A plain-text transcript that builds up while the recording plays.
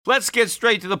Let's get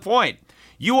straight to the point.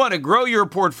 You want to grow your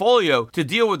portfolio to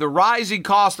deal with the rising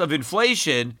cost of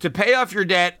inflation, to pay off your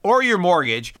debt or your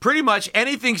mortgage, pretty much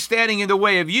anything standing in the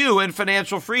way of you and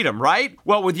financial freedom, right?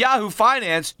 Well, with Yahoo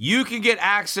Finance, you can get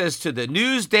access to the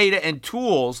news, data, and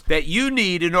tools that you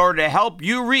need in order to help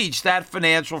you reach that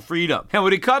financial freedom. And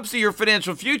when it comes to your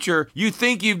financial future, you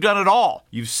think you've done it all.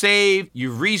 You've saved,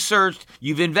 you've researched,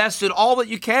 you've invested all that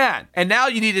you can. And now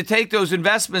you need to take those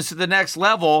investments to the next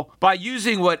level by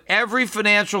using what every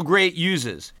financial great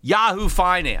uses. Yahoo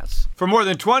Finance. For more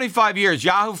than 25 years,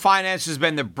 Yahoo Finance has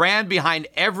been the brand behind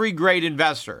every great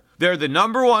investor. They're the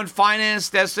 #1 finance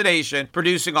destination,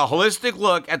 producing a holistic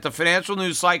look at the financial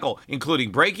news cycle,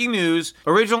 including breaking news,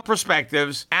 original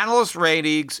perspectives, analyst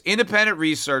ratings, independent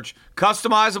research,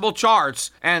 customizable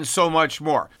charts, and so much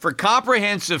more. For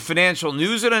comprehensive financial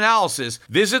news and analysis,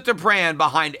 visit the brand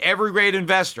behind every great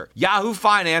investor,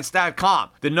 yahoofinance.com,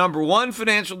 the #1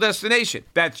 financial destination.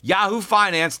 That's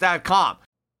yahoofinance.com.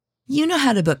 You know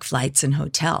how to book flights and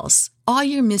hotels. All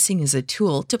you're missing is a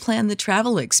tool to plan the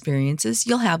travel experiences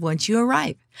you'll have once you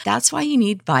arrive. That's why you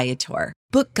need Viator.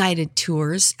 Book guided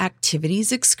tours,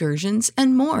 activities, excursions,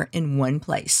 and more in one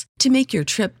place to make your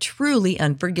trip truly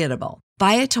unforgettable.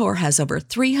 Viator has over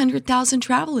 300,000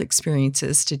 travel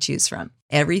experiences to choose from.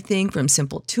 Everything from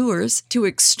simple tours to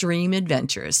extreme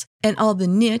adventures and all the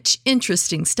niche,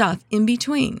 interesting stuff in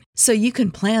between. So you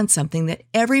can plan something that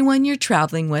everyone you're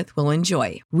traveling with will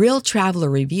enjoy. Real traveler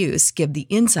reviews give the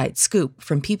inside scoop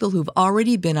from people who've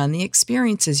already been on the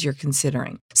experiences you're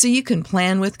considering. So you can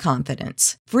plan with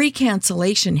confidence. Free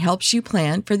cancellation helps you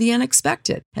plan for the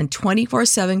unexpected. And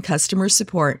 24/7 customer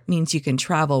support means you can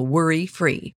travel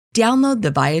worry-free. Download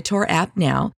the Viator app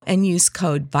now and use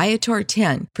code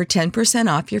Viator10 for 10%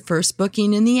 off your first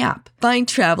booking in the app. Find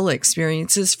travel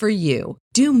experiences for you.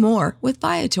 Do more with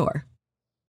Viator.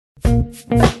 The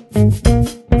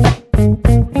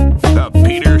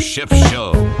Peter Schiff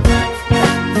Show.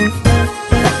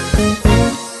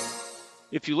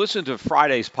 If you listen to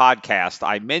Friday's podcast,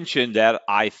 I mentioned that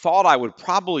I thought I would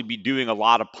probably be doing a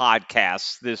lot of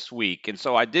podcasts this week. And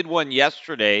so I did one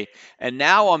yesterday, and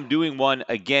now I'm doing one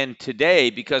again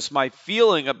today because my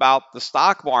feeling about the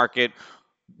stock market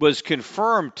was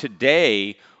confirmed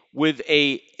today with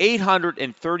a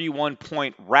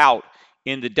 831-point rout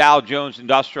in the Dow Jones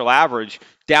Industrial Average,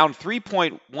 down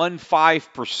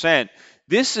 3.15%.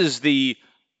 This is the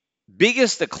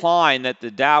biggest decline that the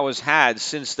Dow has had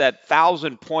since that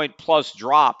 1,000-point plus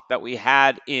drop that we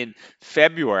had in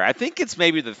February. I think it's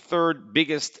maybe the third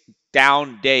biggest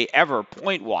down day ever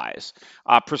point-wise.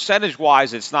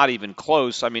 Percentage-wise, it's not even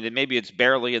close. I mean, maybe it's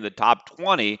barely in the top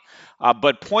 20,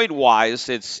 but point-wise,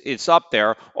 it's up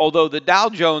there. Although the Dow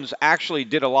Jones actually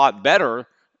did a lot better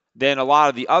than a lot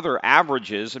of the other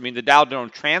averages. I mean, the Dow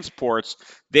Jones Transports,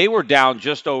 they were down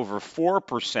just over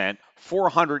 4%.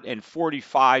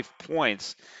 445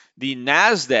 points. The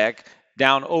NASDAQ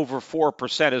down over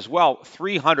 4% as well,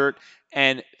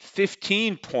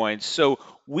 315 points. So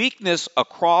weakness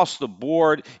across the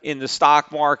board in the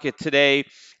stock market today.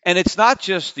 And it's not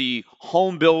just the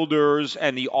home builders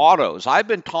and the autos. I've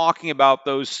been talking about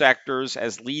those sectors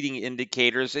as leading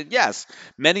indicators. And yes,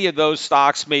 many of those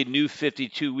stocks made new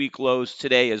 52-week lows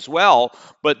today as well,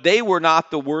 but they were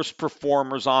not the worst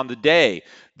performers on the day.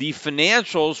 The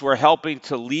financials were helping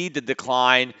to lead the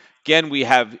decline. Again, we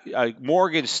have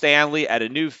Morgan Stanley at a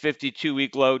new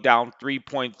 52-week low, down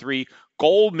 3.3.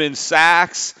 Goldman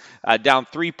Sachs down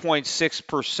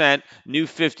 3.6%, new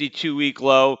 52-week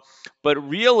low. But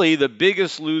really, the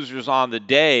biggest losers on the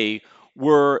day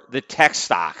were the tech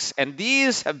stocks. And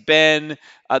these have been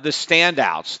the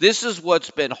standouts. This is what's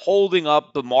been holding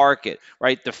up the market,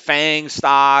 right? The FANG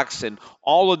stocks and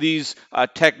all of these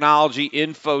technology,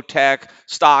 infotech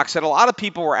stocks that a lot of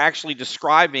people were actually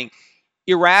describing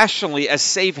irrationally as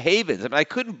safe havens. I mean, I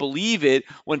couldn't believe it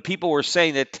when people were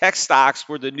saying that tech stocks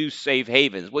were the new safe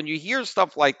havens. When you hear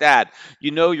stuff like that, you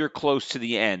know you're close to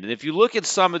the end. And if you look at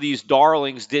some of these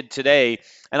darlings did today,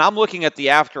 and I'm looking at the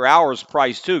after hours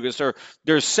price too, because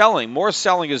they're selling. More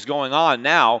selling is going on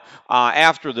now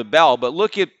after the bell. But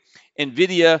look at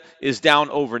NVIDIA is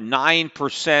down over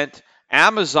 9%.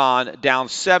 Amazon down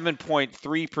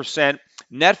 7.3%.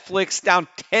 Netflix down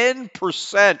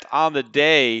 10% on the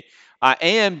day.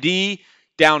 AMD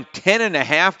down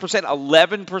 10.5%,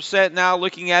 11% now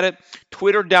looking at it.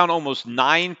 Twitter down almost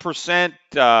 9%.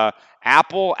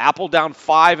 Apple down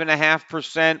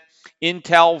 5.5%.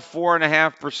 Intel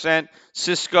 4.5%.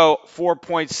 Cisco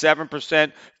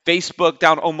 4.7%. Facebook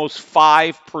down almost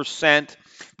 5%.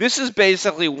 This is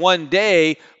basically one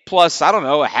day plus, I don't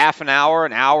know, a half an hour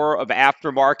of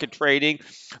aftermarket trading.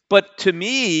 But to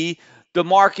me, The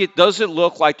market doesn't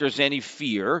look like there's any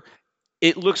fear.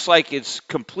 It looks like it's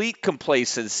complete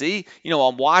complacency.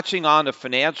 I'm watching on the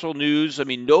financial news. I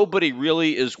mean, nobody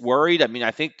really is worried. I mean,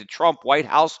 I think the Trump White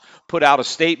House put out a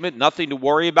statement, nothing to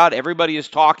worry about. Everybody is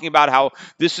talking about how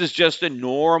this is just a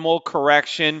normal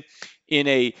correction in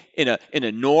a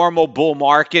normal bull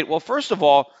market. Well, first of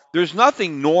all, there's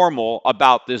nothing normal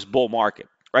about this bull market.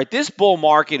 Right? This bull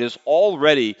market is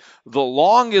already the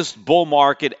longest bull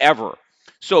market ever.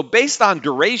 So based on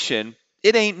duration,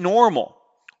 it ain't normal.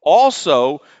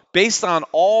 Also, based on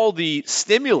all the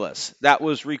stimulus that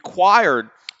was required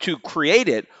to create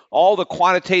it, all the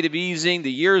quantitative easing,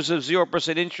 the years of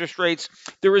 0% interest rates,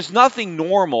 there is nothing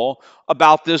normal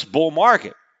about this bull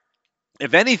market.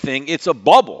 If anything, it's a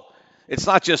bubble. It's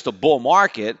not just a bull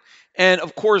market. And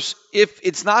of course, if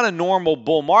it's not a normal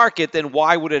bull market, then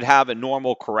why would it have a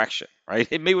normal correction, right?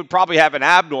 Would probably have an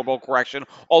abnormal correction,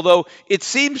 although it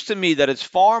seems to me that it's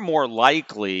far more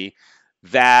likely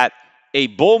that a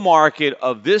bull market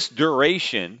of this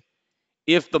duration,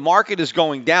 if the market is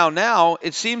going down now,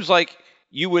 it seems like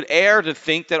you would err to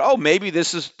think that, oh, maybe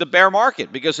this is the bear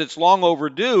market because it's long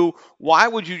overdue. Why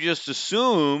would you just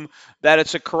assume that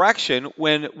it's a correction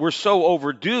when we're so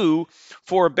overdue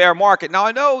for a bear market? Now,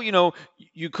 I know,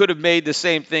 you could have made the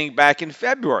same thing back in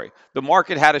February. The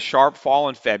market had a sharp fall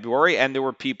in February, and there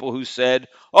were people who said,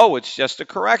 oh, it's just a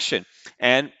correction.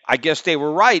 And I guess they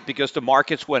were right because the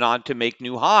markets went on to make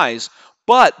new highs.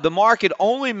 But the market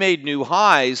only made new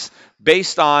highs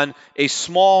based on a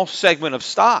small segment of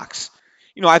stocks.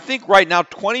 I think right now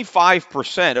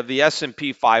 25% of the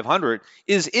S&P 500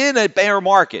 is in a bear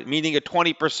market, meaning a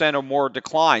 20% or more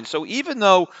decline. So even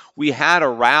though we had a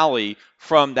rally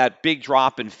from that big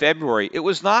drop in February, it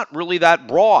was not really that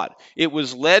broad. It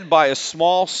was led by a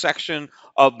small section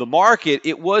of the market.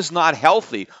 It was not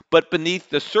healthy, but beneath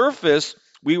the surface,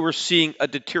 we were seeing a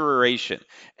deterioration.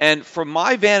 And from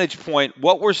my vantage point,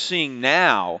 what we're seeing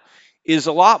now is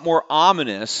a lot more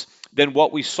ominous than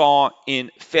what we saw in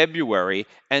February.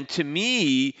 And to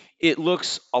me, it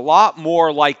looks a lot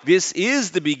more like this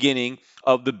is the beginning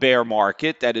of the bear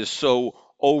market that is so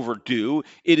overdue.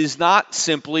 It is not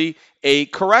simply a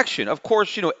correction. Of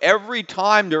course, every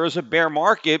time there is a bear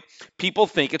market, people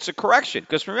think it's a correction.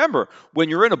 Because remember, when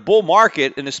you're in a bull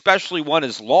market, and especially one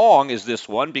as long as this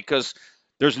one, because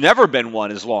there's never been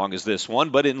one as long as this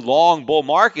one, but in long bull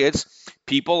markets,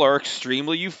 people are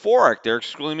extremely euphoric. They're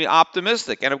extremely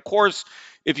optimistic. And of course,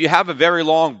 if you have a very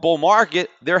long bull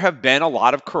market, there have been a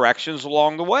lot of corrections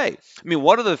along the way. I mean,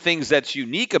 one of the things that's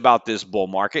unique about this bull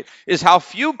market is how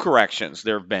few corrections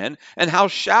there have been and how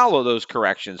shallow those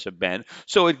corrections have been.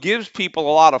 So it gives people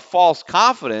a lot of false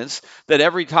confidence that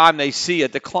every time they see a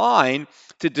decline,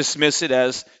 to dismiss it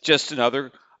as just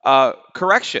another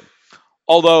correction.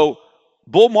 Although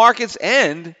bull markets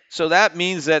end, so that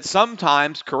means that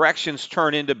sometimes corrections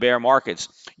turn into bear markets.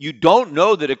 You don't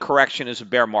know that a correction is a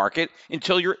bear market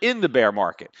until you're in the bear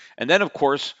market. And then, of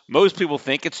course, most people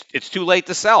think it's too late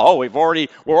to sell. Oh, we're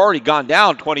already gone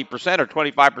down 20% or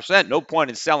 25%. No point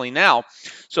in selling now.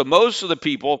 So most of the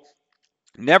people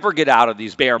never get out of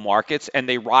these bear markets and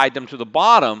they ride them to the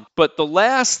bottom. But the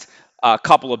last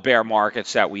couple of bear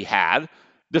markets that we had,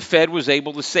 the Fed was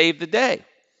able to save the day.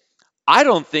 I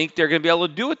don't think they're going to be able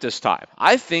to do it this time.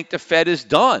 I think the Fed is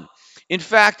done. In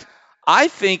fact, I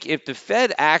think if the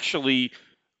Fed actually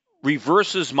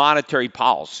reverses monetary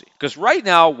policy, because right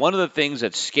now, one of the things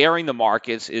that's scaring the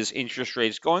markets is interest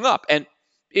rates going up. And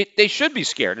they should be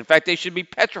scared. In fact, they should be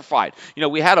petrified.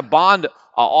 We had a bond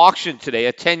auction today,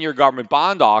 a 10-year government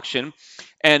bond auction,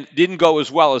 and didn't go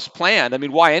as well as planned. I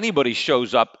mean, why anybody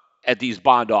shows up at these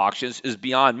bond auctions is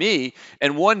beyond me.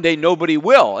 And one day nobody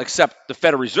will, except the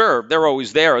Federal Reserve. They're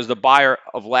always there as the buyer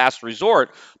of last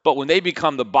resort. But when they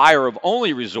become the buyer of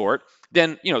only resort,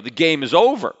 then, the game is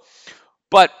over.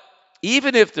 But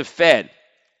even if the Fed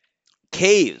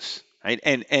caves, right,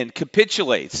 and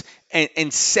capitulates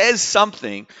and says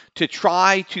something to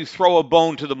try to throw a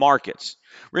bone to the markets.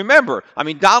 Remember, I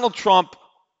mean, Donald Trump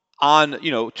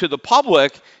to the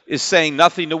public is saying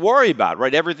nothing to worry about,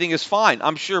 right? Everything is fine.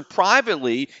 I'm sure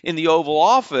privately in the Oval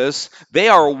Office, they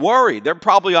are worried. They're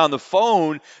probably on the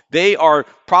phone. They are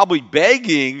probably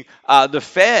begging the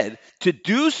Fed to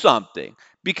do something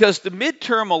because the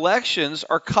midterm elections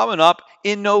are coming up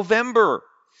in November.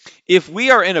 If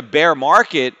we are in a bear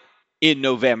market in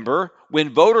November, when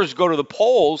voters go to the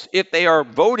polls, if they are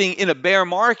voting in a bear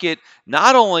market,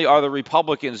 not only are the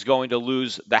Republicans going to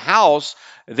lose the House,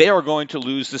 they are going to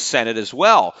lose the Senate as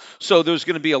well. So there's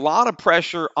going to be a lot of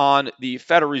pressure on the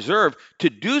Federal Reserve to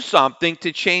do something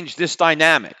to change this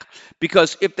dynamic.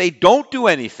 Because if they don't do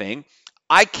anything,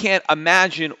 I can't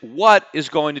imagine what is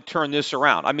going to turn this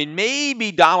around. I mean,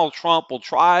 maybe Donald Trump will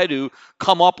try to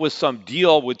come up with some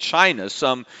deal with China,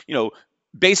 some,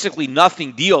 basically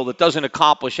nothing deal that doesn't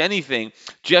accomplish anything,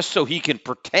 just so he can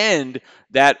pretend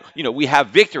that we have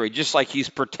victory, just like he's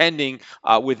pretending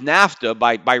with NAFTA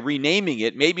by renaming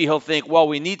it. Maybe he'll think, well,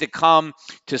 we need to come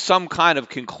to some kind of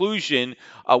conclusion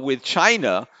with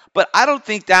China. But I don't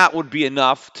think that would be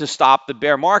enough to stop the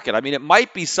bear market. I mean, it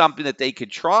might be something that they could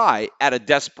try out of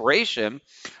desperation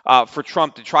for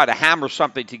Trump to try to hammer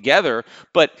something together.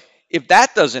 But if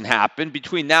that doesn't happen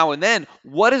between now and then,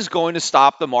 what is going to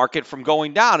stop the market from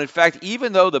going down? In fact,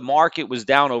 even though the market was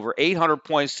down over 800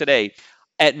 points today,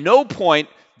 at no point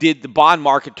did the bond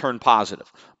market turn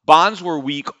positive. Bonds were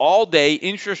weak all day.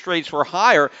 Interest rates were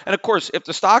higher. And of course, if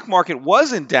the stock market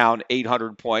wasn't down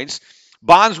 800 points,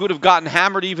 bonds would have gotten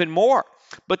hammered even more.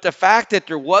 But the fact that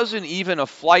there wasn't even a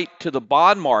flight to the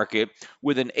bond market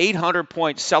with an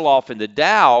 800-point sell-off in the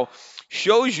Dow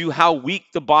shows you how weak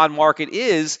the bond market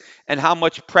is and how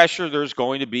much pressure there's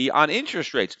going to be on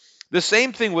interest rates. The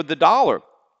same thing with the dollar.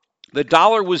 The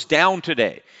dollar was down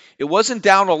today. It wasn't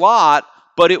down a lot,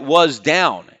 but it was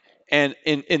down. And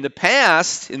in the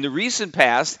past, in the recent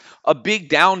past, a big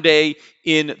down day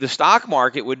in the stock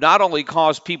market would not only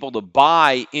cause people to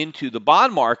buy into the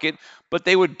bond market, but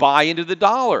they would buy into the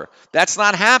dollar. That's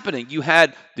not happening. You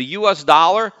had the U.S.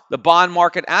 dollar, the bond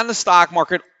market, and the stock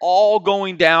market all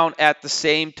going down at the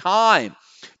same time.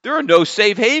 There are no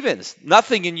safe havens,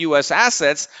 nothing in U.S.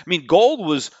 assets. I mean, gold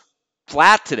was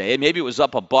flat today. Maybe it was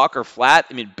up a buck or flat.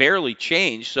 I mean, barely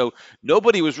changed. So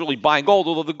nobody was really buying gold,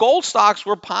 although the gold stocks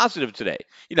were positive today.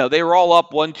 They were all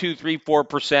up 1, 2, 3,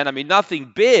 4%. I mean,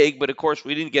 nothing big, but of course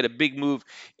we didn't get a big move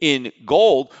in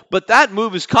gold. But that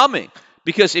move is coming,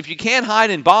 because if you can't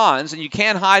hide in bonds and you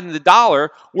can't hide in the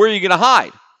dollar, where are you going to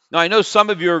hide? Now, I know some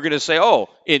of you are going to say, oh,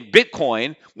 in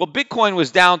Bitcoin. Well, Bitcoin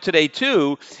was down today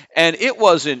too, and it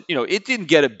wasn't, it didn't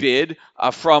get a bid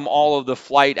from all of the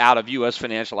flight out of U.S.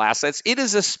 financial assets. It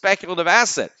is a speculative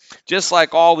asset, just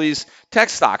like all these tech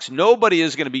stocks. Nobody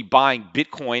is going to be buying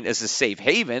Bitcoin as a safe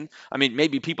haven. I mean,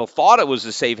 maybe people thought it was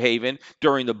a safe haven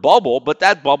during the bubble, but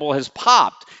that bubble has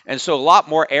popped, and so a lot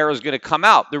more air is going to come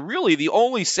out. The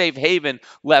only safe haven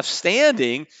left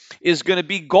standing is going to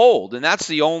be gold, and that's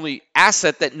the only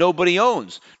asset that nobody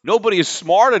owns. Nobody is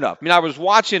smart enough. I mean, I was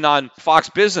watching on Fox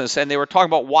Business, and they were talking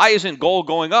about, why isn't gold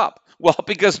going up? Well,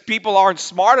 because people aren't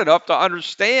smart enough to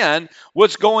understand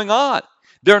what's going on.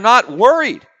 They're not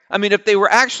worried. I mean, if they were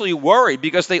actually worried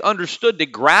because they understood the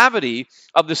gravity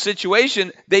of the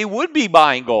situation, they would be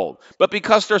buying gold. But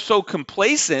because they're so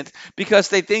complacent, because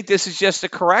they think this is just a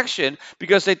correction,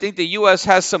 because they think the U.S.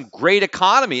 has some great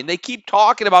economy, and they keep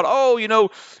talking about,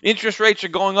 interest rates are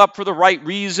going up for the right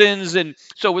reasons, and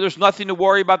so there's nothing to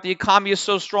worry about. The economy is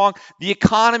so strong. The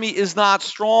economy is not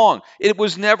strong. It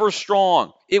was never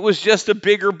strong. It was just a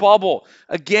bigger bubble.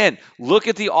 Again, look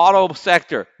at the auto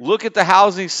sector. Look at the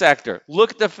housing sector.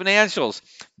 Look at the financials.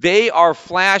 They are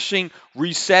flashing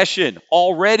recession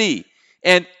already.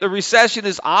 And the recession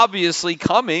is obviously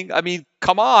coming. I mean,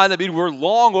 come on. I mean, we're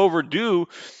long overdue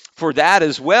for that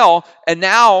as well. And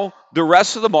now the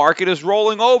rest of the market is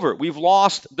rolling over. We've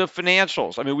lost the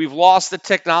financials. I mean, we've lost the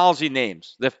technology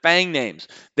names, the FANG names.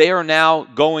 They are now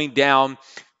going down.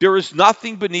 There is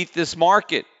nothing beneath this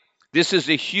market. This is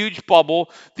a huge bubble.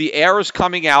 The air is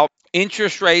coming out.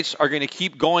 Interest rates are going to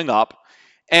keep going up.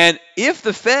 And if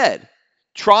the Fed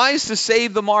tries to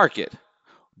save the market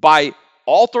by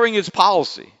altering its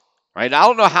policy, right? I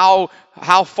don't know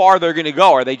how far they're going to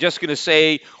go. Are they just going to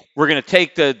say, we're going to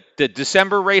take the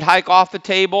December rate hike off the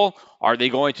table? Are they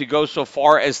going to go so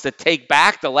far as to take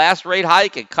back the last rate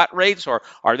hike and cut rates? Or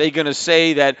are they going to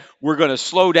say that we're going to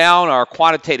slow down our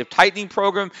quantitative tightening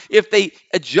program? If they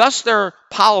adjust their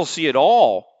policy at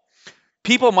all,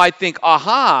 people might think,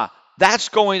 aha, that's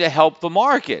going to help the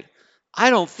market.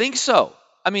 I don't think so.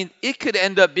 I mean, it could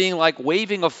end up being like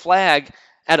waving a flag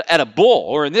at a bull,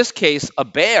 or in this case, a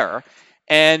bear,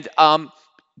 and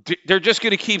they're just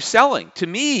going to keep selling. To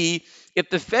me, if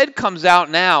the Fed comes out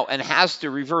now and has to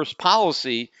reverse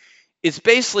policy, it's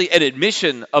basically an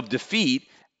admission of defeat,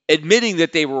 admitting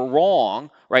that they were wrong,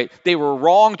 right? They were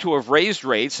wrong to have raised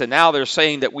rates, and now they're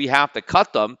saying that we have to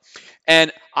cut them.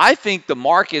 And I think the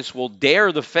markets will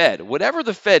dare the Fed. Whatever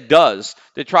the Fed does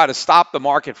to try to stop the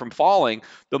market from falling,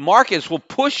 the markets will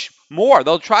push more.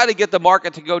 They'll try to get the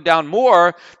market to go down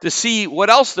more to see what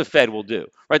else the Fed will do,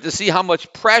 right? To see how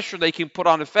much pressure they can put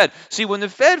on the Fed. See, when the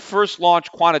Fed first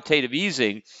launched quantitative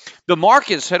easing, the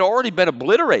markets had already been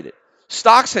obliterated.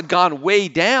 Stocks had gone way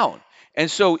down. And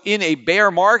so in a bear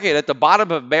market, at the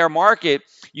bottom of a bear market,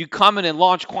 you come in and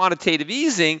launch quantitative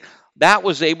easing, that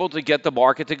was able to get the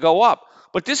market to go up.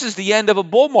 But this is the end of a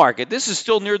bull market. This is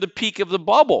still near the peak of the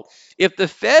bubble. If the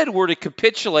Fed were to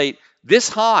capitulate this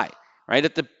high, right,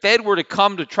 if the Fed were to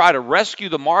come to try to rescue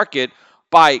the market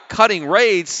by cutting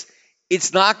rates,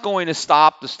 it's not going to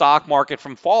stop the stock market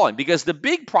from falling, because the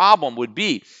big problem would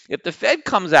be if the Fed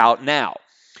comes out now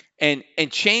and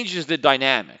changes the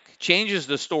dynamic, changes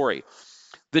the story,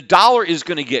 the dollar is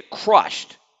going to get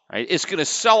crushed, right? It's going to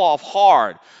sell off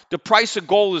hard. The price of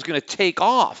gold is going to take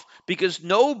off because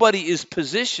nobody is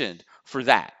positioned for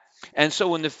that. And so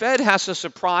when the Fed has to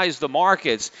surprise the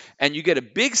markets and you get a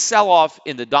big sell-off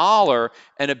in the dollar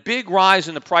and a big rise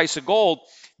in the price of gold,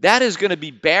 that is going to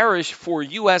be bearish for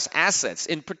U.S. assets,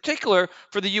 in particular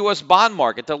for the U.S. bond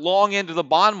market. The long end of the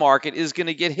bond market is going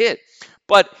to get hit.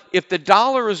 But if the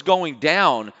dollar is going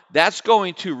down, that's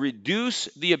going to reduce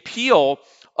the appeal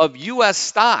of U.S.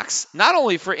 stocks, not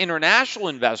only for international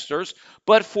investors,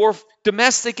 but for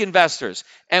domestic investors.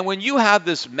 And when you have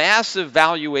this massive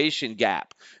valuation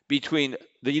gap between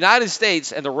the United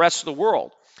States and the rest of the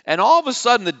world, and all of a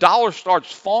sudden the dollar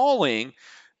starts falling,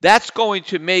 that's going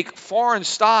to make foreign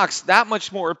stocks that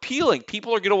much more appealing.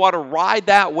 People are going to want to ride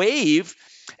that wave,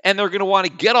 and they're going to want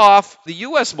to get off the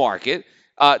U.S. market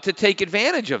to take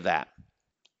advantage of that.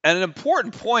 And an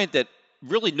important point that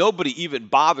really nobody even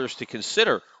bothers to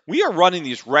consider, we are running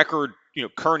these record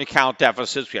current account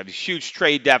deficits. We have these huge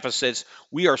trade deficits.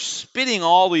 We are spitting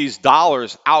all these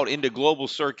dollars out into global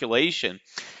circulation.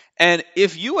 And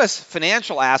if U.S.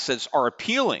 financial assets are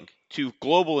appealing to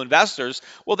global investors,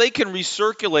 well, they can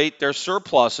recirculate their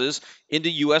surpluses into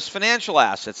U.S. financial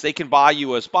assets. They can buy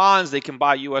U.S. bonds. They can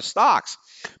buy U.S. stocks.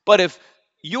 But if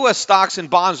U.S. stocks and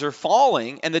bonds are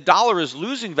falling and the dollar is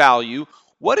losing value,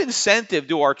 what incentive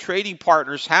do our trading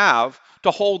partners have to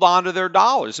hold on to their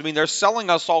dollars? I mean, they're selling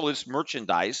us all this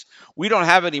merchandise. We don't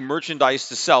have any merchandise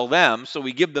to sell them, so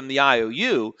we give them the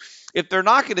IOU. If they're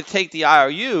not going to take the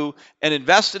IOU and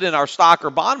invest it in our stock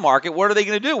or bond market, what are they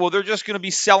going to do? Well, they're just going to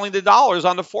be selling the dollars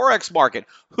on the Forex market.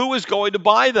 Who is going to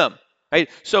buy them? Right?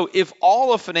 So if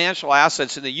all of financial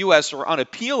assets in the U.S. are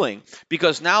unappealing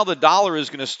because now the dollar is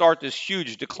going to start this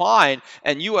huge decline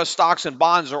and U.S. stocks and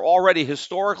bonds are already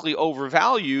historically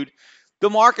overvalued, the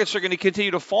markets are going to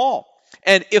continue to fall.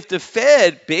 And if the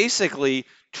Fed basically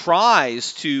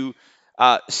tries to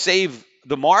save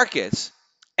the markets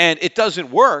and it doesn't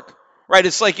work, right?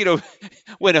 It's like,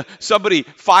 when somebody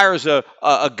fires a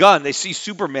gun, they see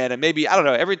Superman, and maybe, I don't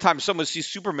know, every time someone sees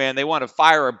Superman, they want to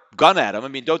fire a gun at him. I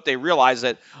mean, don't they realize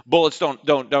that bullets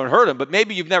don't hurt him? But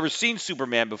maybe you've never seen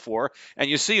Superman before, and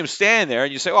you see him standing there,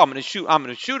 and you say, oh, I'm going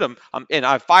to shoot him, and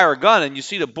I fire a gun, and you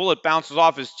see the bullet bounces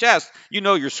off his chest,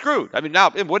 you're screwed. I mean,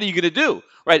 now, what are you going to do?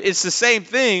 Right? It's the same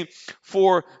thing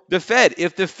for the Fed.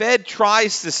 If the Fed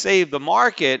tries to save the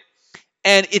market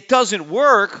and it doesn't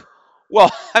work, well,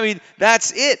 I mean,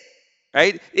 that's it,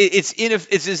 right?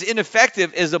 It's as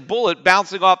ineffective as a bullet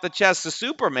bouncing off the chest of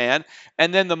Superman,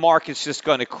 and then the market's just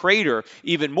going to crater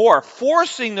even more,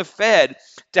 forcing the Fed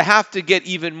to have to get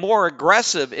even more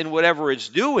aggressive in whatever it's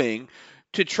doing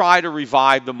to try to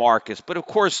revive the markets. But of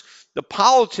course, the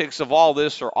politics of all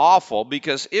this are awful,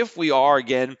 because if we are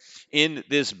again in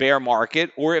this bear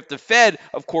market, or if the Fed,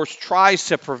 of course, tries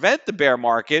to prevent the bear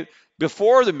market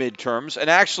before the midterms and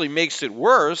actually makes it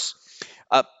worse,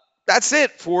 that's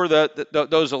it for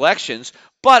those elections.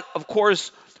 But of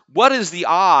course, what is the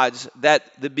odds that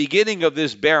the beginning of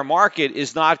this bear market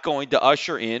is not going to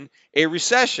usher in a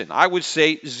recession? I would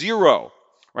say 0,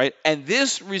 right? And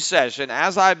this recession,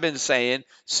 as I've been saying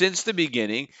since the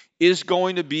beginning, is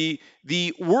going to be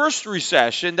the worst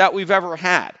recession that we've ever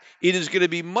had. It is going to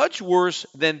be much worse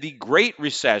than the Great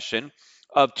Recession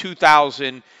of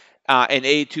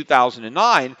 2008,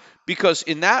 2009, because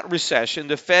in that recession,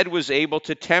 the Fed was able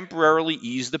to temporarily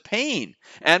ease the pain.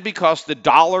 And because the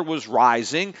dollar was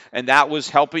rising, and that was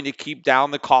helping to keep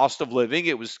down the cost of living,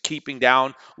 it was keeping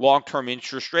down long-term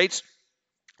interest rates.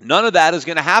 None of that is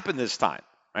going to happen this time,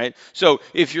 right? So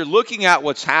if you're looking at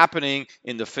what's happening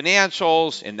in the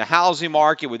financials, in the housing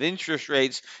market with interest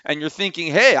rates, and you're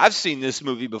thinking, hey, I've seen this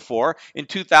movie before in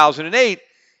 2008,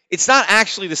 it's not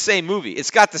actually the same movie.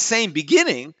 It's got the same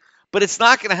beginning, but it's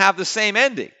not going to have the same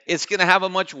ending. It's going to have a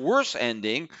much worse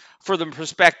ending from the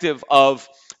perspective of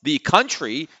the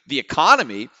country, the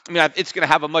economy. I mean, it's going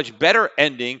to have a much better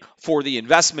ending for the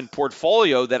investment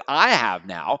portfolio that I have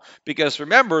now, because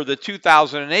remember, the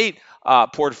 2008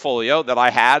 portfolio that I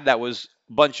had, that was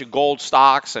a bunch of gold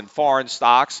stocks and foreign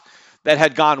stocks that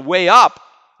had gone way up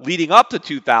leading up to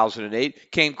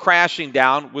 2008, came crashing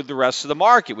down with the rest of the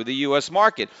market, with the U.S.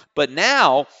 market. But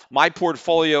now my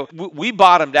portfolio, we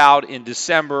bottomed out in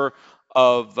December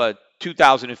of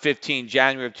 2015,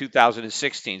 January of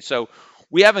 2016. So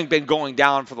we haven't been going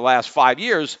down for the last 5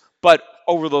 years, but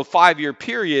over the 5 year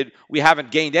period, we haven't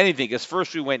gained anything because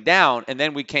first we went down and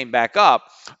then we came back up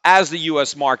as the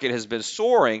U.S. market has been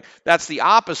soaring. That's the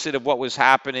opposite of what was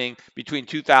happening between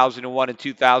 2001 and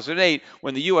 2008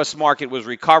 when the U.S. market was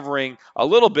recovering a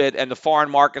little bit and the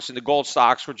foreign markets and the gold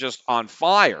stocks were just on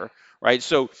fire, right?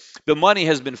 So the money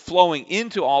has been flowing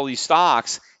into all these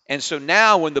stocks. And so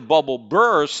now when the bubble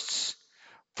bursts,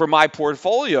 for my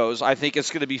portfolios, I think it's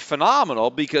going to be phenomenal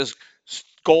because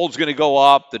gold's going to go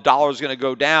up, the dollar's going to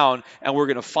go down, and we're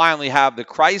going to finally have the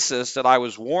crisis that I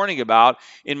was warning about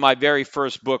in my very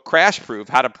first book, Crash Proof,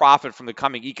 How to Profit from the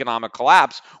Coming Economic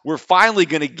Collapse. We're finally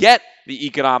going to get the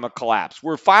economic collapse.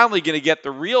 We're finally going to get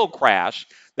the real crash.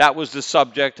 That was the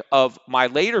subject of my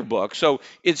later book. So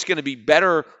it's going to be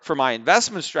better for my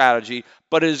investment strategy,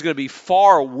 but it is going to be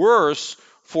far worse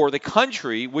for the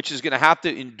country, which is going to have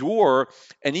to endure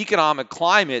an economic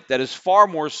climate that is far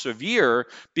more severe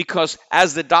because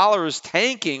as the dollar is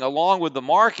tanking along with the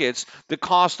markets, the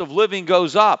cost of living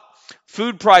goes up.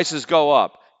 Food prices go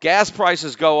up. Gas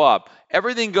prices go up.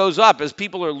 Everything goes up. As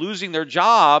people are losing their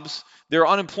jobs, their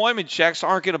unemployment checks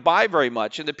aren't going to buy very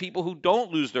much. And the people who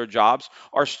don't lose their jobs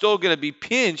are still going to be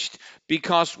pinched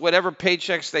because whatever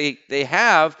paychecks they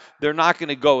have, they're not going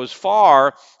to go as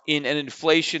far in an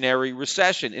inflationary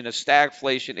recession, in a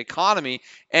stagflation economy.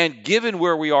 And given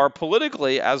where we are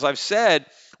politically, as I've said,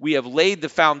 we have laid the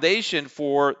foundation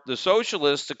for the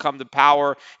socialists to come to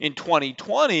power in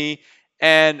 2020.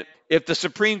 And if the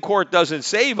Supreme Court doesn't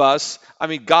save us, I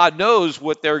mean, God knows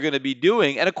what they're going to be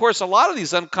doing. And of course, a lot of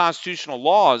these unconstitutional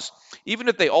laws, even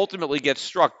if they ultimately get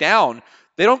struck down,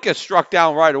 they don't get struck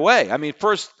down right away. I mean,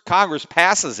 first Congress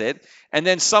passes it, and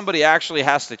then somebody actually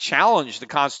has to challenge the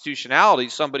constitutionality.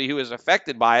 Somebody who is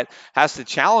affected by it has to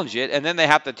challenge it, and then they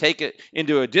have to take it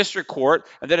into a district court,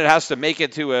 and then it has to make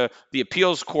it to the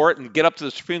appeals court and get up to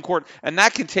the Supreme Court, and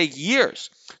that can take years.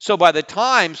 So by the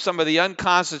time some of the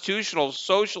unconstitutional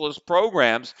socialist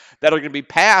programs that are going to be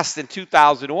passed in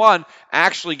 2001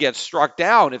 actually get struck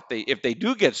down, if they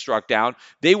do get struck down,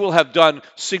 they will have done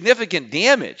significant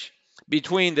damage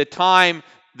between the time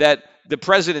that the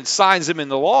president signs them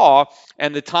into law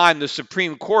and the time the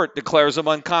Supreme Court declares them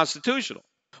unconstitutional.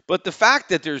 But the fact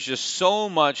that there's just so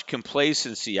much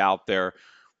complacency out there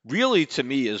really, to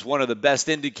me, is one of the best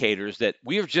indicators that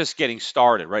we're just getting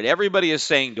started, right? Everybody is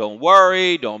saying, don't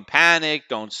worry, don't panic,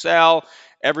 don't sell.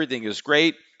 Everything is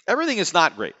great. Everything is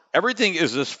not great. Everything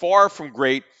is as far from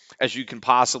great as you can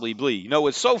possibly be. You know,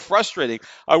 it's so frustrating.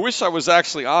 I wish I was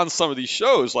actually on some of these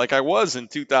shows like I was in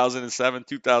 2007,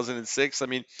 2006. I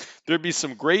mean, there'd be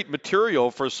some great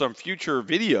material for some future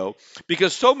video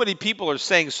because so many people are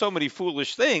saying so many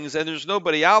foolish things and there's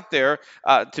nobody out there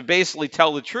to basically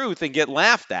tell the truth and get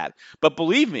laughed at. But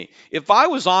believe me, if I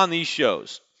was on these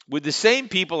shows with the same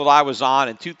people that I was on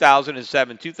in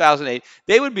 2007, 2008,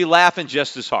 they would be laughing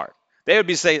just as hard. They would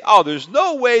be saying, oh, there's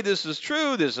no way this is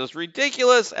true. This is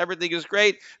ridiculous. Everything is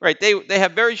great. Right? They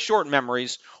have very short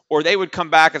memories. Or they would come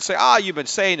back and say, you've been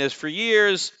saying this for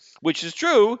years, which is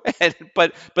true.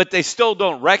 but they still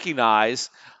don't recognize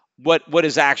what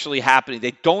is actually happening.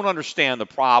 They don't understand the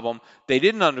problem. They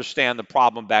didn't understand the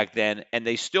problem back then, and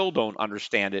they still don't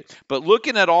understand it. But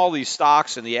looking at all these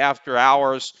stocks in the after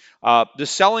hours, the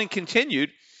selling continued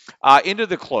into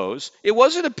the close. It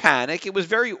wasn't a panic. It was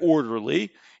very orderly.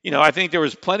 You know, I think there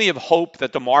was plenty of hope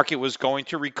that the market was going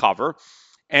to recover.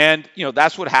 And, you know,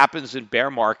 that's what happens in bear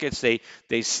markets.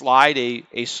 They slide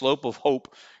a slope of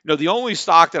hope. You know, the only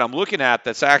stock that I'm looking at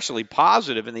that's actually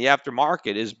positive in the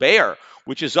aftermarket is Bayer,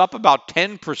 which is up about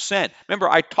 10%. Remember,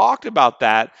 I talked about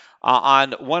that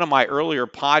on one of my earlier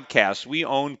podcasts. We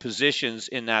own positions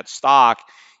in that stock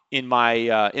in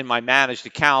my managed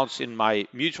accounts, in my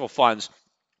mutual funds.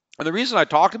 And the reason I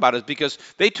talked about it is because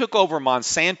they took over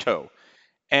Monsanto.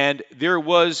 And there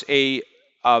was a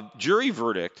jury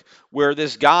verdict where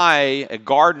this guy, a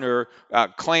gardener,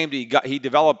 claimed he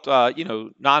developed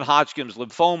non-Hodgkin's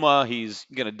lymphoma. He's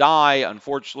going to die.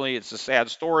 Unfortunately, it's a sad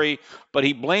story, but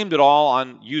he blamed it all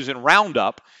on using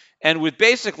Roundup, and with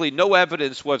basically no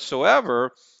evidence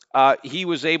whatsoever, he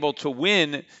was able to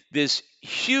win this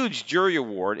huge jury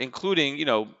award, including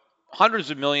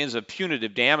hundreds of millions of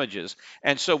punitive damages.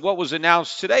 And so what was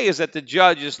announced today is that the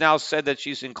judge has now said that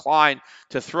she's inclined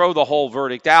to throw the whole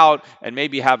verdict out and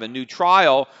maybe have a new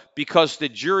trial because the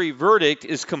jury verdict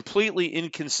is completely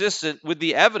inconsistent with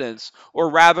the evidence, or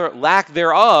rather lack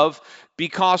thereof,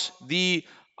 because the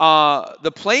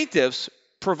plaintiffs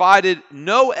provided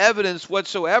no evidence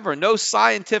whatsoever, no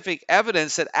scientific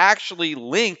evidence that actually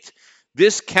linked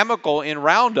this chemical in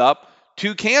Roundup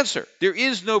to cancer. There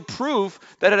is no proof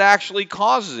that it actually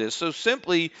causes it. So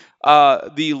simply,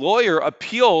 the lawyer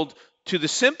appealed to the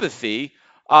sympathy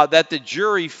that the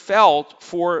jury felt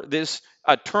for this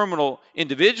terminal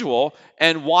individual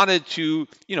and wanted to,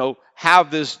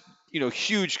 have this,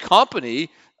 huge company,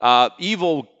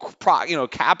 evil,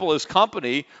 capitalist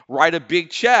company, write a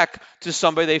big check to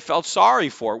somebody they felt sorry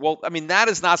for. Well, I mean, that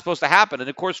is not supposed to happen. And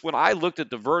of course, when I looked at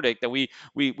the verdict and we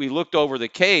looked over the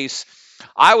case,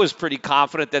 I was pretty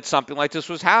confident that something like this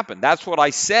was happen. That's what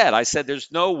I said. I said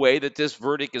there's no way that this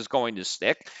verdict is going to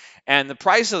stick. And the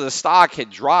price of the stock had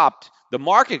dropped. The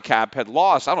market cap had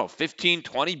lost, I don't know, 15,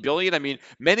 20 billion. I mean,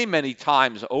 many, many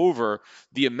times over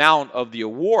the amount of the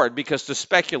award, because the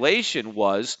speculation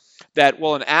was that,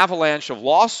 well, an avalanche of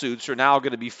lawsuits are now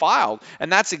going to be filed.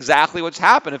 And that's exactly what's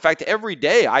happened. In fact, every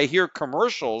day I hear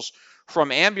commercials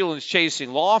from ambulance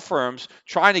chasing law firms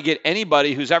trying to get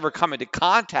anybody who's ever come into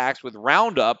contact with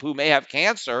Roundup who may have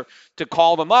cancer to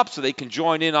call them up so they can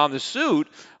join in on the suit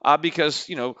because,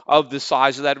 of the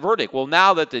size of that verdict. Well,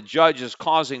 now that the judge is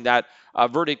causing that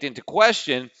verdict into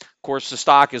question, of course, the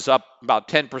stock is up about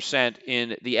 10%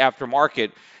 in the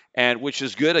aftermarket, and which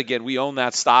is good. Again, we own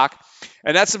that stock,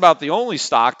 and that's about the only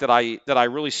stock that I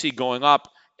really see going up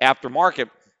after market.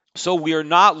 So we are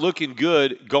not looking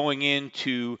good going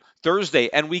into Thursday.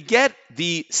 And we get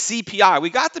the CPI. We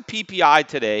got the PPI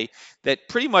today that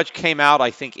pretty much came out,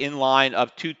 I think, in line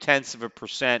of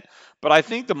 0.2%. But I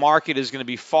think the market is going to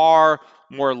be far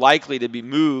more likely to be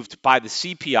moved by the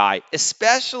CPI,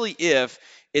 especially if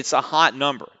it's a hot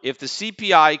number. If the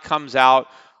CPI comes out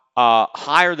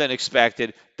higher than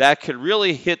expected, that could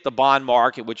really hit the bond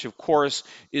market, which, of course,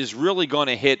 is really going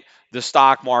to hit the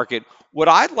stock market. What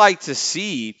I'd like to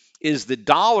see is the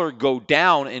dollar go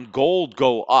down and gold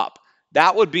go up.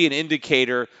 That would be an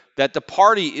indicator that the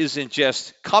party isn't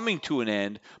just coming to an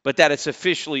end, but that it's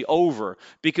officially over.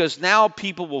 Because now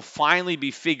people will finally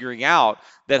be figuring out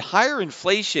that higher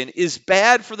inflation is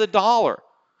bad for the dollar,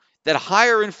 that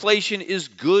higher inflation is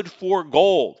good for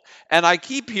gold. And I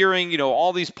keep hearing,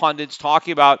 all these pundits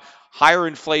talking about higher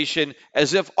inflation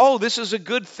as if, oh, this is a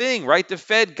good thing, right? The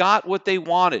Fed got what they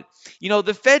wanted.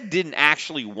 The Fed didn't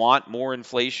actually want more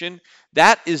inflation.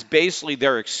 That is basically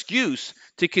their excuse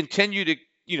to continue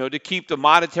to keep the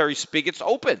monetary spigots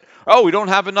open. Oh, we don't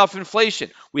have enough inflation.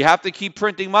 We have to keep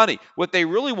printing money. What they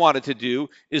really wanted to do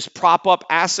is prop up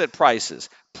asset prices,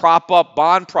 prop up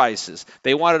bond prices.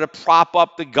 They wanted to prop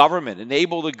up the government,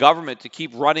 enable the government to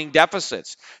keep running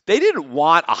deficits. They didn't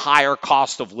want a higher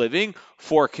cost of living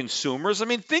for consumers. I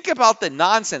mean, think about the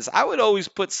nonsense. I would always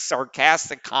put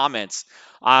sarcastic comments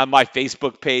on my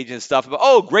Facebook page and stuff about,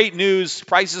 oh, great news,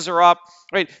 prices are up,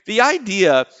 right? The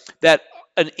idea that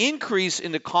an increase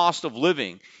in the cost of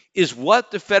living is what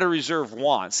the Federal Reserve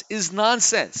wants is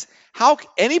nonsense. How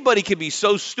anybody can be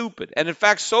so stupid, and in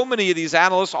fact, so many of these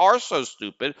analysts are so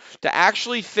stupid to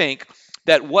actually think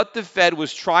that what the Fed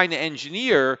was trying to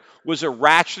engineer was a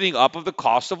ratcheting up of the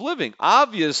cost of living.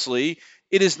 Obviously,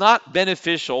 it is not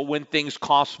beneficial when things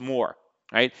cost more,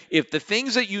 right? If the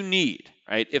things that you need,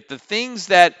 right? If the things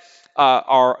that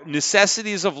are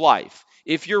necessities of life,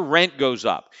 if your rent goes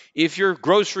up, if your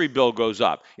grocery bill goes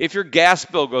up, if your gas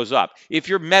bill goes up, if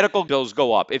your medical bills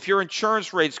go up, if your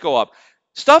insurance rates go up,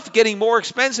 stuff getting more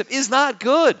expensive is not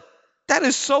good. That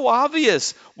is so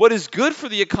obvious. What is good for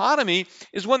the economy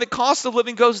is when the cost of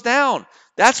living goes down.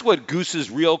 That's what gooses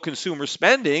real consumer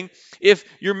spending. If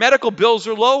your medical bills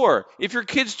are lower, if your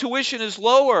kid's tuition is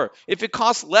lower, if it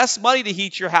costs less money to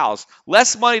heat your house,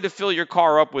 less money to fill your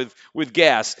car up with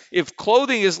gas, if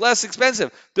clothing is less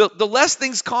expensive, the less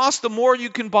things cost, the more you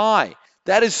can buy.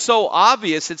 That is so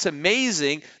obvious. It's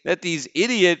amazing that these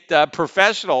idiot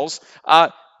professionals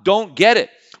don't get it.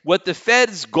 What the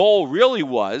Fed's goal really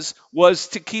was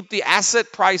to keep the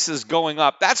asset prices going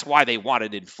up. That's why they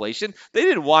wanted inflation. They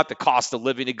didn't want the cost of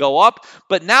living to go up.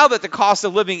 But now that the cost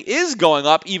of living is going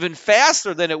up even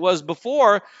faster than it was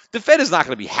before, the Fed is not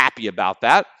going to be happy about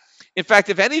that. In fact,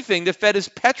 if anything, the Fed is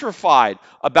petrified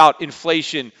about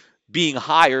inflation being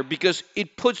higher because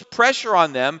it puts pressure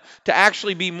on them to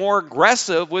actually be more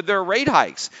aggressive with their rate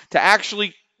hikes, to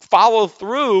actually follow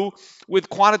through with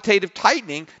quantitative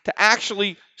tightening to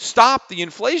actually stop the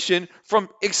inflation from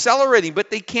accelerating.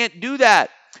 But they can't do that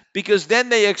because then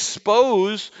they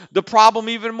expose the problem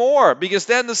even more, because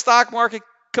then the stock market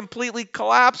completely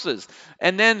collapses,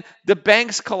 and then the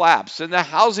banks collapse, and the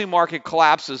housing market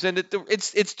collapses, and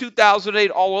it's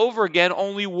 2008 all over again,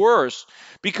 only worse,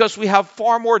 because we have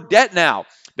far more debt now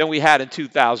than we had in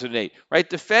 2008, right?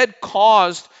 The Fed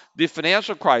caused the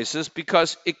financial crisis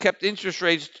because it kept interest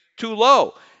rates too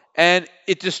low, and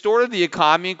it distorted the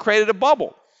economy and created a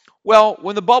bubble. Well,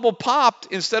 when the bubble popped,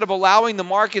 instead of allowing the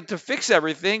market to fix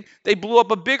everything, they blew up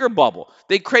a bigger bubble.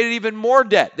 They created even more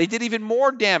debt. They did even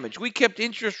more damage. We kept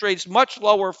interest rates much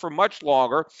lower for much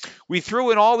longer. We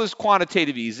threw in all this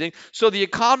quantitative easing. So the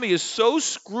economy is so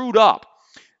screwed up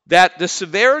that the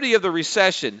severity of the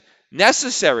recession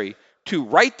necessary to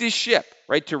right this ship,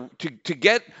 right, to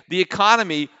get the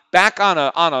economy back on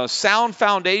a sound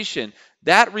foundation,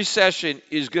 that recession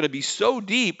is going to be so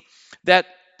deep that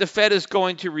the Fed is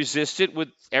going to resist it with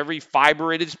every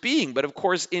fiber in its being. But of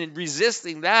course, in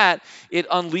resisting that, it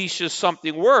unleashes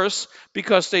something worse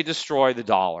because they destroy the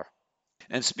dollar.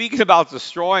 And speaking about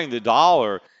destroying the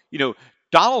dollar,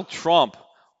 Donald Trump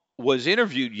was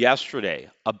interviewed yesterday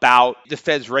about the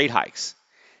Fed's rate hikes.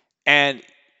 And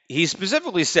he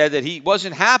specifically said that he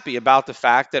wasn't happy about the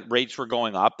fact that rates were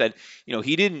going up, that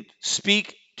he didn't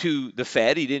speak to the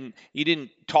Fed, he didn't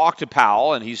talk to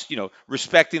Powell, and he's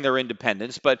respecting their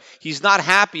independence, but he's not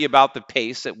happy about the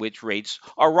pace at which rates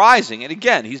are rising. And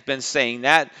again, he's been saying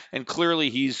that, and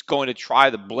clearly he's going to try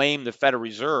to blame the Federal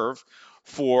Reserve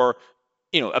for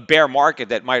a bear market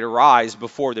that might arise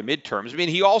before the midterms. I mean,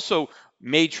 he also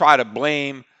may try to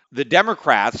blame the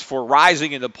Democrats for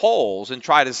rising in the polls and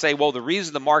try to say, well, the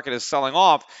reason the market is selling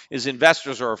off is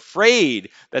investors are afraid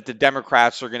that the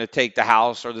Democrats are going to take the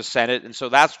House or the Senate, and so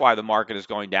that's why the market is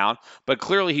going down. But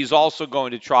clearly, he's also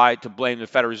going to try to blame the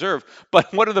Federal Reserve.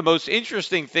 But one of the most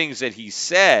interesting things that he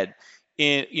said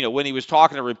when he was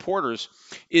talking to reporters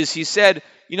is he said,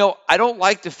 I don't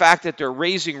like the fact that they're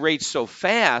raising rates so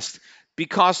fast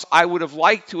because I would have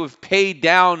liked to have paid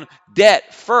down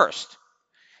debt first.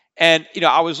 And,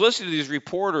 I was listening to these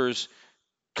reporters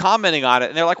commenting on it,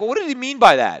 and they're like, well, what did he mean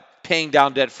by that? Paying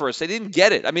down debt first. They didn't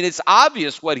get it. I mean, it's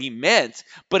obvious what he meant,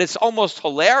 but it's almost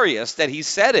hilarious that he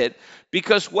said it,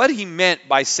 because what he meant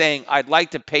by saying, I'd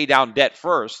like to pay down debt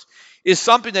first, is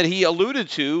something that he alluded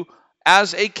to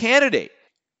as a candidate.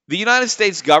 The United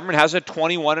States government has a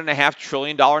 $21.5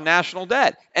 trillion national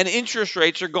debt, and interest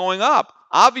rates are going up.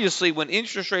 Obviously, when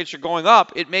interest rates are going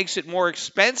up, it makes it more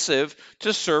expensive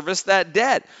to service that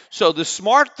debt. So the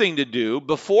smart thing to do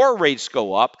before rates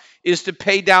go up is to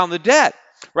pay down the debt,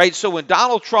 right? So when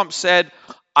Donald Trump said,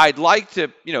 I'd like to,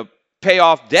 pay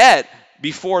off debt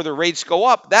before the rates go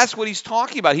up, that's what he's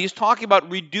talking about. He's talking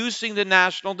about reducing the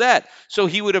national debt. So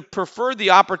he would have preferred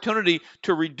the opportunity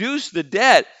to reduce the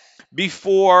debt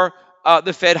before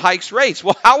the Fed hikes rates.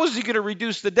 Well, how is he going to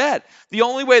reduce the debt? The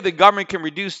only way the government can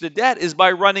reduce the debt is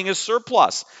by running a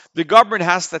surplus. The government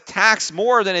has to tax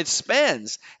more than it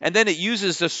spends, and then it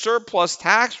uses the surplus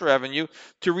tax revenue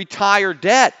to retire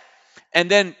debt. And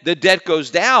then the debt goes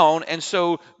down, and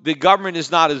so the government is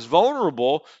not as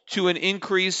vulnerable to an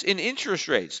increase in interest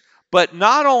rates. But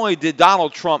not only did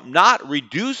Donald Trump not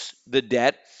reduce the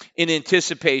debt in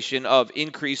anticipation of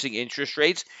increasing interest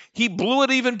rates, he blew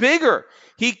it even bigger.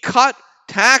 He cut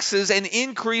taxes and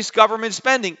increased government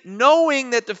spending.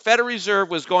 Knowing that the Federal Reserve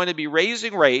was going to be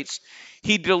raising rates,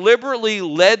 he deliberately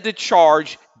led the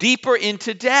charge deeper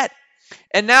into debt.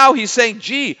 And now he's saying,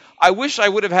 gee, I wish I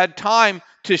would have had time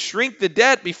to shrink the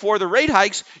debt before the rate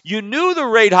hikes. You knew the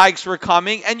rate hikes were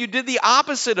coming, and you did the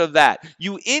opposite of that.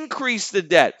 You increased the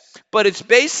debt. But it's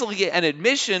basically an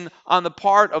admission on the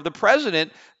part of the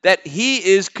president that he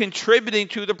is contributing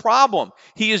to the problem.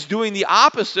 He is doing the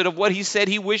opposite of what he said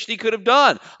he wished he could have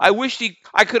done. I wished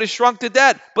I could have shrunk the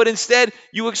debt, but instead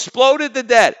you exploded the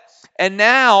debt. And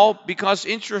now, because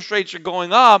interest rates are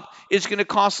going up, it's going to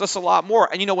cost us a lot more.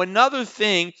 And another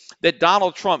thing that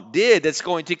Donald Trump did that's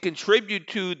going to contribute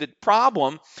to the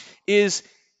problem is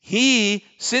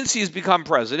since he's become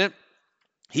president,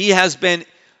 he has been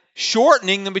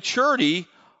shortening the maturity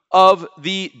of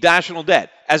the national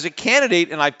debt. As a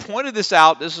candidate, and I pointed this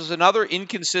out, this is another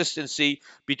inconsistency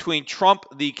between Trump,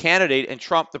 the candidate, and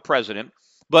Trump, the president.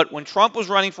 But when Trump was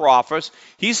running for office,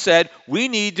 he said, we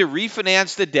need to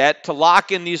refinance the debt to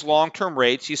lock in these long-term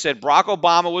rates. He said Barack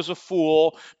Obama was a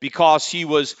fool because he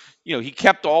was, he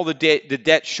kept all the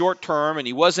debt short-term, and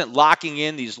he wasn't locking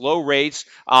in these low rates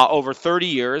over 30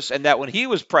 years, and that when he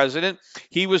was president,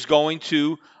 he was going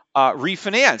to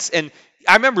refinance. And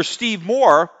I remember Steve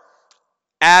Moore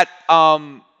at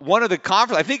one of the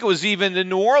conferences, I think it was even the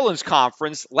New Orleans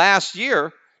conference last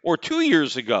year, or 2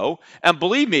 years ago. And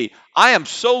believe me, I am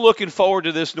so looking forward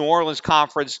to this New Orleans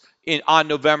conference on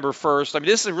November 1st. I mean,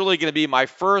 this is really going to be my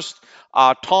first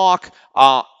talk,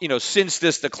 since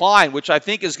this decline, which I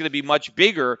think is going to be much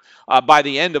bigger by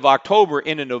the end of October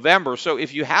into November. So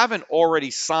if you haven't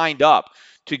already signed up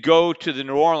to go to the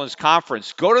New Orleans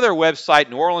conference, go to their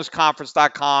website,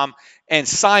 neworleansconference.com, and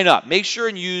sign up. Make sure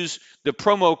and use the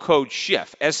promo code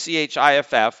SCHIFF,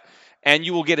 SCHIFF, and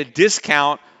you will get a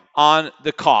discount on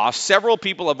the cost. Several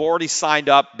people have already signed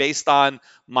up based on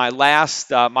my last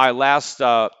time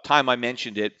I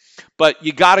mentioned it. But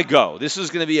you got to go. This is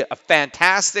going to be a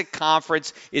fantastic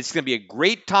conference. It's going to be a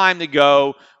great time to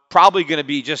go. Probably going to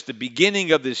be just the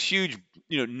beginning of this huge,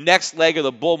 next leg of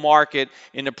the bull market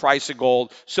in the price of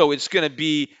gold. So it's going to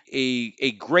be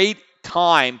a great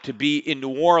time to be in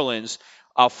New Orleans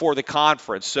for the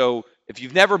conference. So if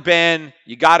you've never been,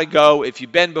 you got to go. If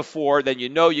you've been before, then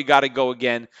you got to go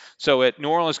again. So at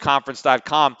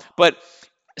NewOrleansConference.com. But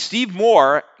Steve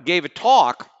Moore gave a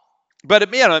talk, but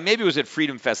maybe it was at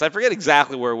Freedom Fest. I forget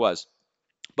exactly where it was,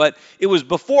 but it was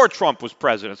before Trump was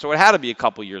president, so it had to be a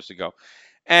couple years ago.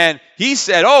 And he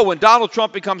said, when Donald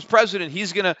Trump becomes president,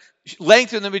 he's going to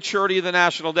lengthen the maturity of the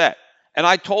national debt. And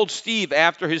I told Steve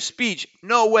after his speech,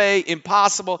 no way,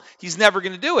 impossible. He's never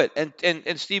going to do it.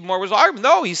 And Steve Moore was arguing,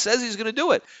 no, he says he's going to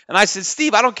do it. And I said,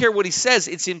 Steve, I don't care what he says.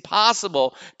 It's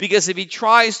impossible because if he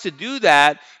tries to do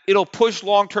that, it'll push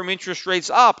long-term interest rates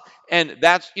up. And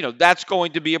that's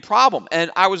going to be a problem.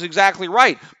 And I was exactly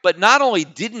right. But not only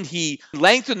didn't he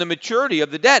lengthen the maturity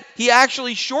of the debt, he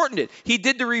actually shortened it. He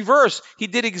did the reverse. He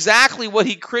did exactly what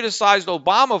he criticized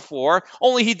Obama for,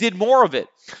 only he did more of it.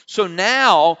 So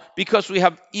now, because we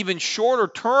have even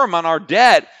shorter term on our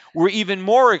debt, we're even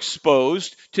more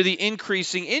exposed to the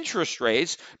increasing interest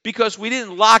rates because we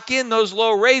didn't lock in those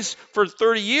low rates for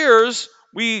 30 years.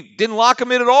 We didn't lock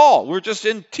them in at all. We're just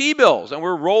in T-bills and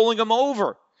we're rolling them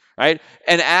over. Right?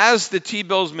 And as the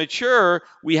T-bills mature,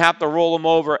 we have to roll them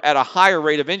over at a higher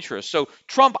rate of interest. So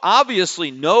Trump obviously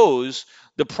knows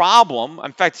the problem.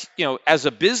 In fact, as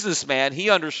a businessman, he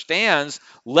understands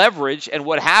leverage and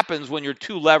what happens when you're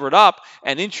too levered up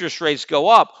and interest rates go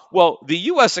up. Well, the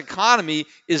U.S. economy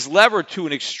is levered to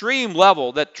an extreme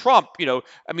level that Trump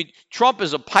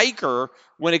is a piker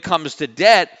when it comes to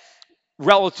debt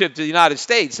relative to the United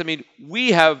States.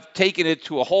 We have taken it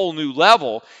to a whole new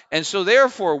level. And so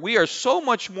therefore, we are so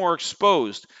much more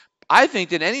exposed, I think,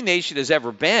 than any nation has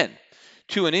ever been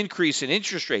to an increase in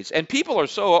interest rates. And people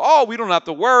are we don't have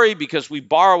to worry because we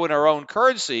borrow in our own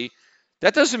currency.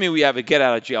 That doesn't mean we have a get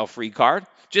out of jail free card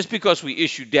just because we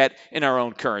issue debt in our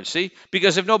own currency.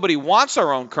 Because if nobody wants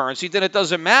our own currency, then it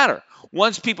doesn't matter.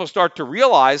 Once people start to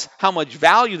realize how much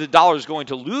value the dollar is going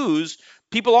to lose,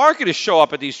 people aren't going to show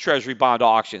up at these treasury bond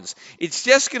auctions. It's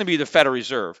just going to be the Federal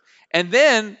Reserve. And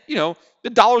then, the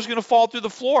dollar is going to fall through the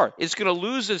floor. It's going to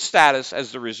lose its status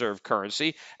as the reserve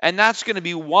currency. And that's going to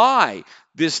be why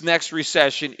this next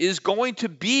recession is going to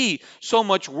be so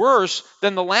much worse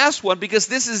than the last one, because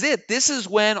this is it. This is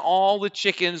when all the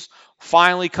chickens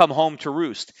finally come home to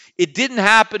roost. It didn't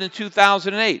happen in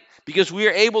 2008 because we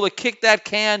were able to kick that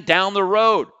can down the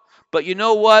road. But you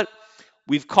know what?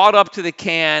 We've caught up to the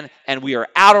can and we are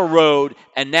out of road,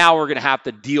 and now we're going to have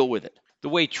to deal with it. The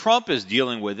way Trump is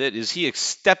dealing with it is he is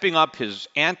stepping up his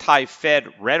anti-Fed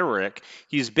rhetoric.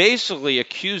 He's basically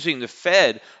accusing the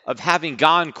Fed of having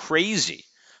gone crazy.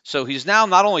 So he's now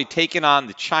not only taken on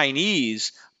the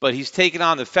Chinese, but he's taken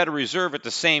on the Federal Reserve at the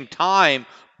same time,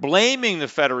 blaming the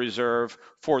Federal Reserve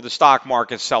for the stock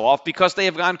market sell-off because they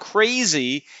have gone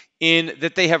crazy in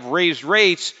that they have raised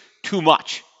rates too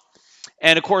much.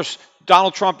 And of course,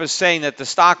 Donald Trump is saying that the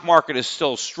stock market is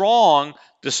still strong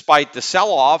despite the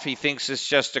sell-off. He thinks it's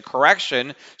just a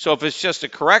correction. So if it's just a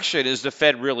correction, is the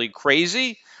Fed really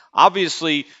crazy?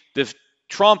 Obviously,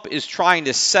 Trump is trying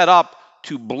to set up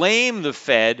to blame the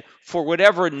Fed for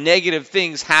whatever negative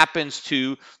things happens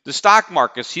to the stock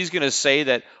markets. He's going to say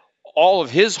that all of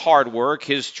his hard work,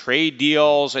 his trade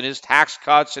deals and his tax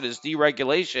cuts and his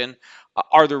deregulation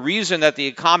are the reason that the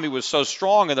economy was so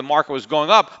strong and the market was going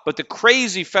up. But the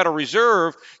crazy Federal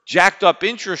Reserve jacked up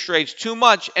interest rates too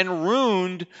much and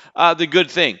ruined the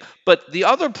good thing. But the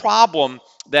other problem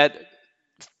that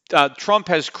Trump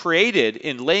has created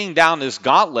in laying down this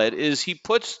gauntlet is he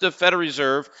puts the Federal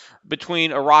Reserve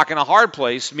between a rock and a hard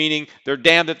place, meaning they're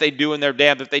damned if they do and they're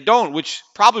damned if they don't, which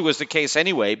probably was the case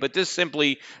anyway, but this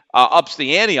simply ups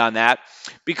the ante on that.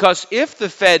 Because if the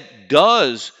Fed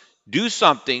does do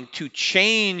something to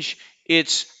change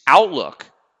its outlook,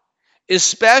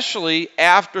 especially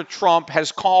after Trump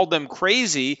has called them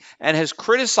crazy and has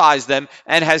criticized them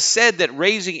and has said that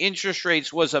raising interest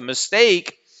rates was a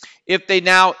mistake, if they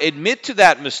now admit to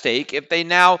that mistake, if they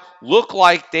now look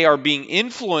like they are being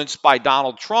influenced by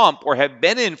Donald Trump or have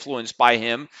been influenced by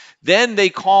him, then they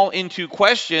call into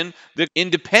question the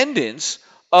independence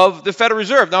of the Federal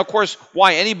Reserve. Now, of course,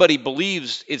 why anybody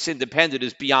believes it's independent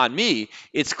is beyond me.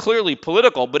 It's clearly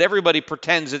political, but everybody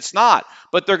pretends it's not.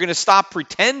 But they're going to stop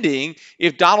pretending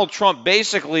if Donald Trump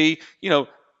basically,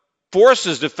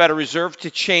 forces the Federal Reserve to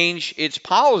change its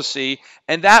policy,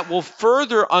 and that will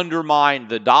further undermine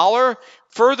the dollar,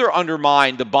 further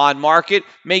undermine the bond market,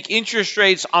 make interest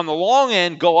rates on the long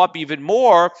end go up even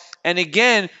more, and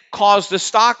again cause the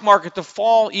stock market to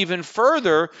fall even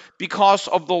further because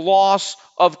of the loss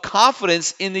of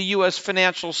confidence in the U.S.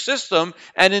 financial system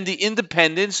and in the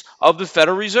independence of the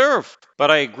Federal Reserve. But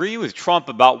I agree with Trump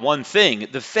about one thing.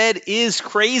 The Fed is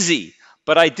crazy,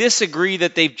 but I disagree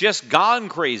that they've just gone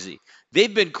crazy.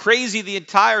 They've been crazy the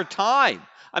entire time.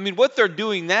 I mean, what they're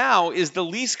doing now is the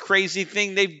least crazy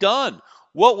thing they've done.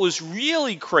 What was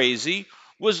really crazy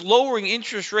was lowering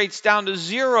interest rates down to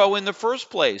zero in the first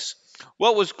place.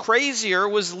 What was crazier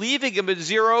was leaving them at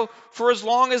zero for as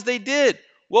long as they did.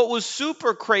 What was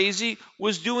super crazy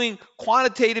was doing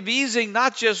quantitative easing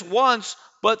not just once,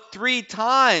 but 3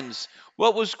 times.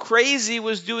 What was crazy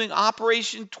was doing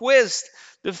Operation Twist.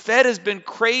 The Fed has been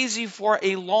crazy for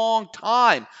a long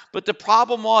time. But the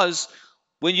problem was,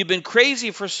 when you've been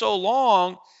crazy for so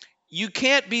long, you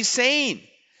can't be sane.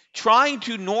 Trying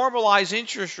to normalize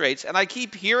interest rates, and I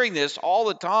keep hearing this all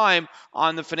the time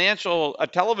on the financial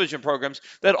television programs,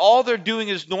 that all they're doing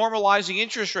is normalizing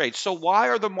interest rates. So why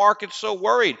are the markets so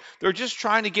worried? They're just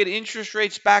trying to get interest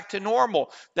rates back to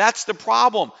normal. That's the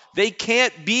problem. They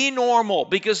can't be normal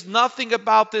because nothing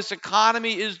about this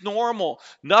economy is normal.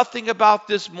 Nothing about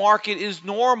this market is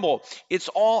normal. It's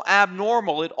all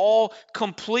abnormal. It all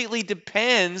completely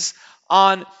depends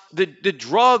on the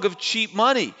drug of cheap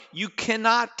money. You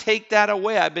cannot take that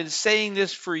away. I've been saying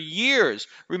this for years.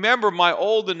 Remember my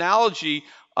old analogy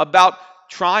about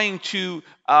trying to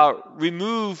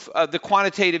remove the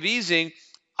quantitative easing.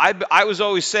 I was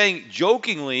always saying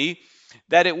jokingly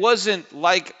that it wasn't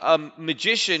like a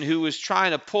magician who was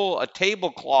trying to pull a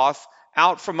tablecloth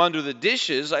out from under the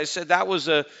dishes. I said that was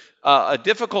a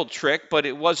difficult trick, but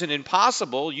it wasn't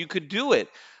impossible. You could do it.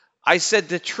 I said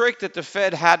the trick that the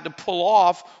Fed had to pull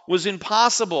off was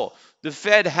impossible. The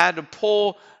Fed had to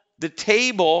pull the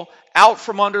table out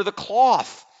from under the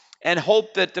cloth and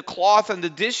hope that the cloth and the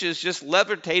dishes just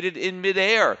levitated in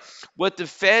midair. What the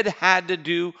Fed had to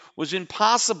do was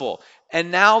impossible, and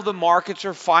now the markets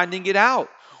are finding it out.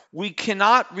 We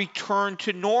cannot return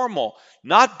to normal,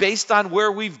 not based on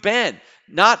where we've been,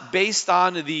 not based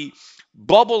on the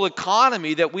bubble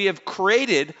economy that we have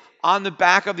created on the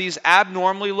back of these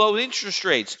abnormally low interest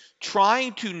rates.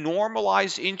 Trying to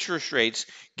normalize interest rates,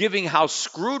 given how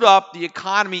screwed up the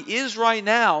economy is right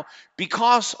now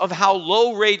because of how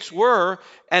low rates were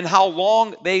and how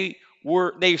long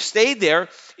they've stayed there,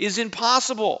 is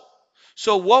impossible.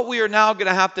 So what we are now going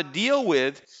to have to deal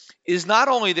with is not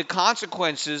only the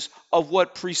consequences of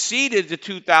what preceded the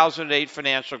 2008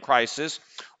 financial crisis,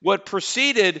 what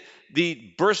preceded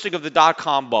the bursting of the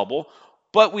dot-com bubble,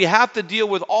 but we have to deal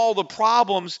with all the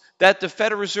problems that the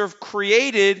Federal Reserve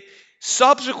created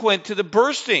subsequent to the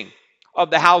bursting of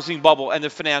the housing bubble and the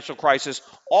financial crisis.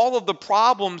 All of the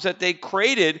problems that they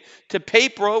created to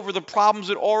paper over the problems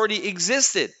that already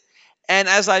existed. And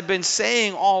as I've been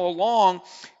saying all along,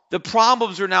 the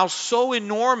problems are now so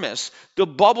enormous, the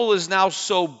bubble is now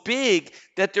so big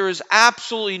that there is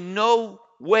absolutely no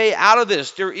way out of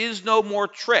this. There is no more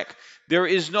trick. There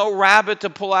is no rabbit to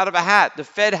pull out of a hat. The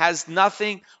Fed has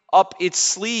nothing up its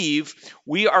sleeve.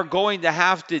 We are going to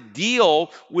have to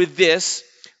deal with this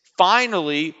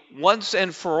finally once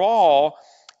and for all.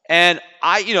 And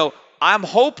I'm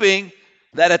hoping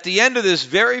that at the end of this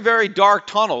very, very dark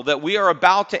tunnel that we are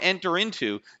about to enter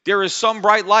into, there is some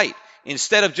bright light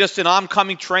instead of just an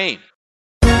oncoming train.